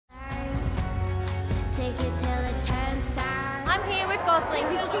take it till it turns sour. I'm here with Gossling,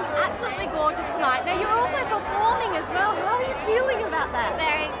 who's looking absolutely gorgeous tonight. Now you're also performing as well. How are you feeling about that?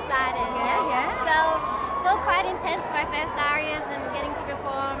 Very excited. Yeah. So it's all quite intense. My first Arias and getting to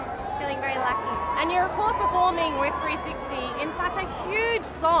perform. Feeling very lucky. And you're of course performing with 360 in such a huge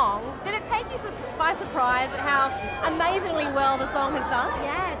song. Did it take you by surprise at how amazingly well the song has done?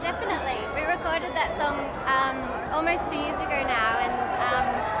 Yeah, definitely. We recorded that song almost 2 years ago now, and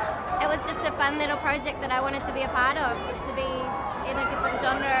it was just a fun little project that I wanted to be a part of, to be in a different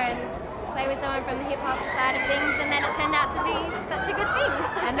genre and play with someone from the hip-hop side of things, and then it turned out to be such a good thing.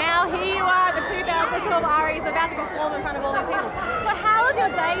 And now here you are, the 2012 Arias, about to perform in front of all these people. So how has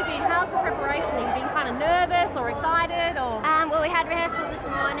your day been? How's the preparation? Have you been kind of nervous or excited? Or Well, we had rehearsals this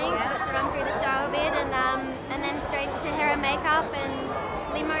morning, so got to run through the show a bit, and then straight to hair and makeup and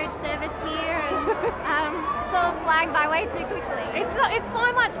limo service here, and it's all flying by way too quickly. It's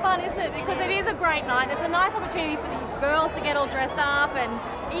so much fun, isn't it? Because it is a great night. It's a nice opportunity for the girls to get all dressed up. And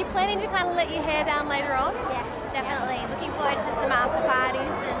are you planning to kind of let your hair down later on? Yes, definitely. Looking forward to some after parties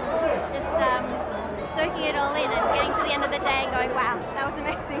and just soaking it all in and getting to the end of the day and going, wow, that was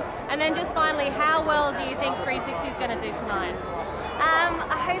amazing. And then just finally, how well do you think 360 is going to do tonight?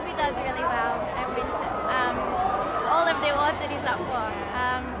 I hope he does really well and wins all of the awards that he's up for,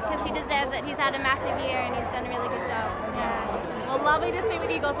 because he deserves it. He's had a massive year and he's done a really good job. Well, lovely to speak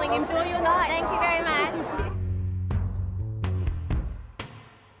with you, Gossling. Enjoy your night. Thank you very much.